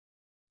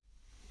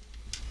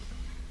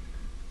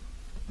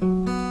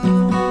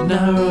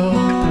narrow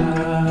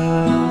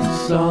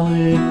path,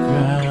 solid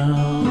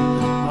ground.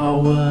 I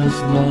was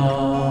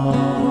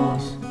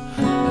lost,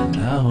 and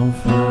now I'm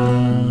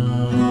found.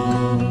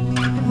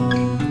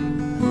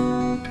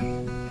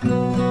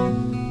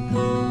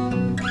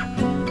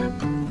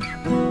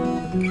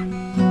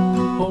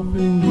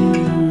 Hoping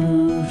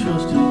you,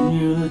 trusting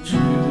you the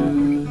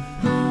truth,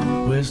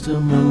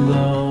 wisdom and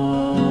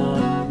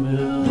love,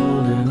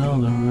 building on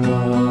the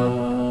rock.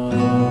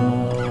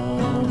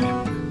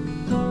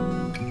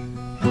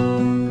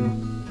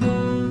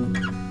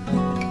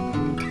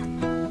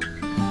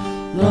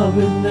 Love,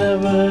 it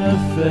never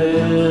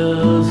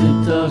fails,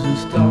 it doesn't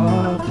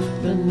stop.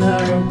 The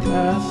narrow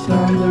path's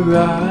on the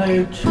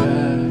right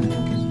track.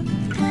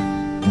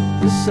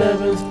 The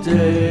seventh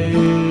day,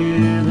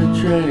 the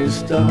train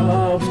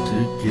stops to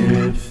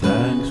give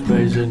thanks,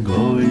 praise and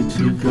glory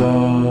to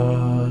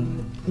God.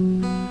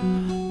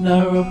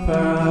 Narrow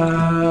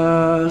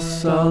path,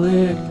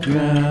 solid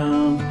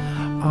ground.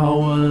 I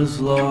was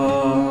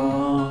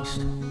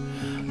lost,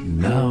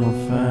 now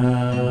I'm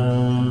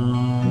found.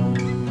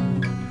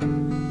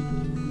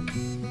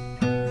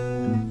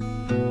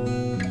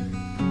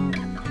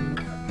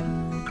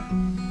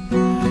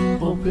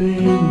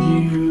 Hoping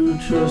you,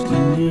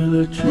 trusting you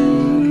the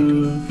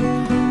truth,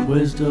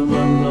 wisdom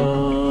and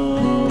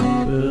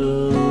love,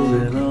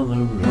 building on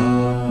the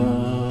rock.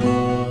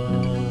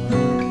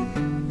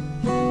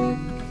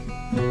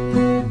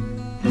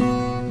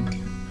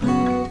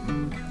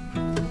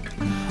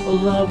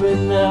 Love, it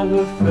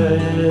never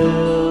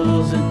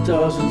fails, it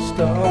doesn't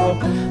stop.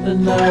 The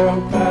narrow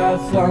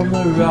path on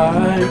the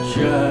right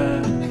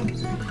track.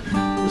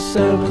 The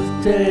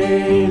seventh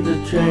day, the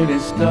train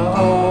it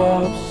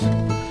stops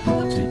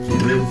to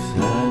give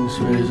thanks,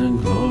 praise and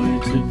glory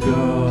to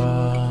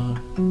God.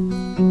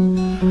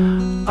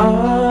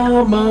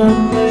 I'm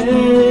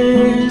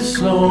amazed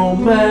so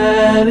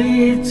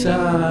many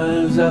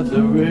times at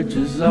the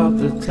riches of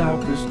the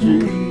tapestry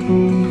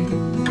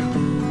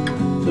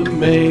that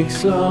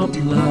makes up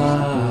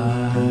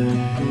life.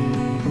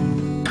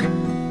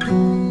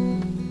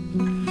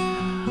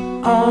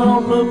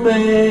 I'm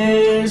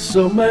amazed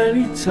so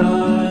many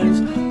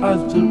times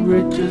at the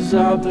riches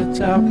of the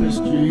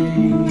tapestry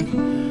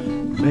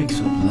makes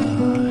up life.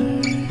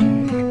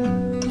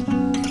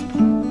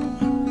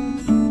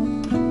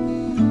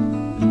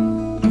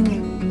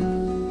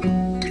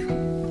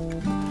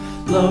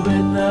 Love,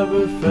 it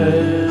never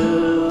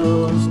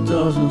fails,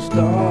 doesn't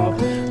stop.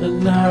 The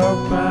narrow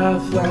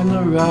path on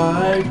the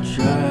right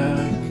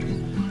track.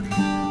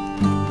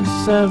 The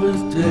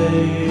seventh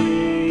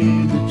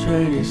day, the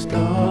train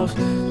stops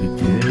to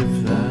give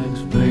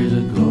thanks, praise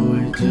and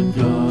glory to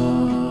God.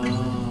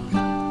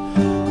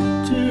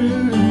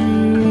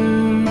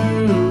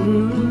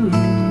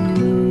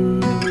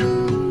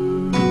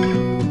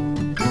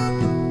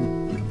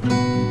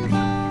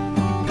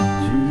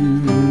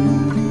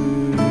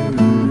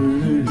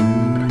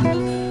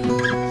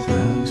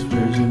 Thanks,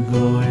 praise and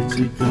glory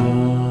to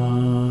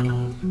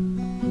God.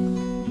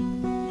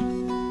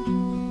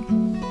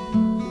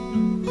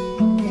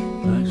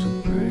 Thanks and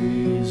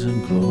praise and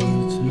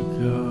glory to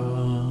God.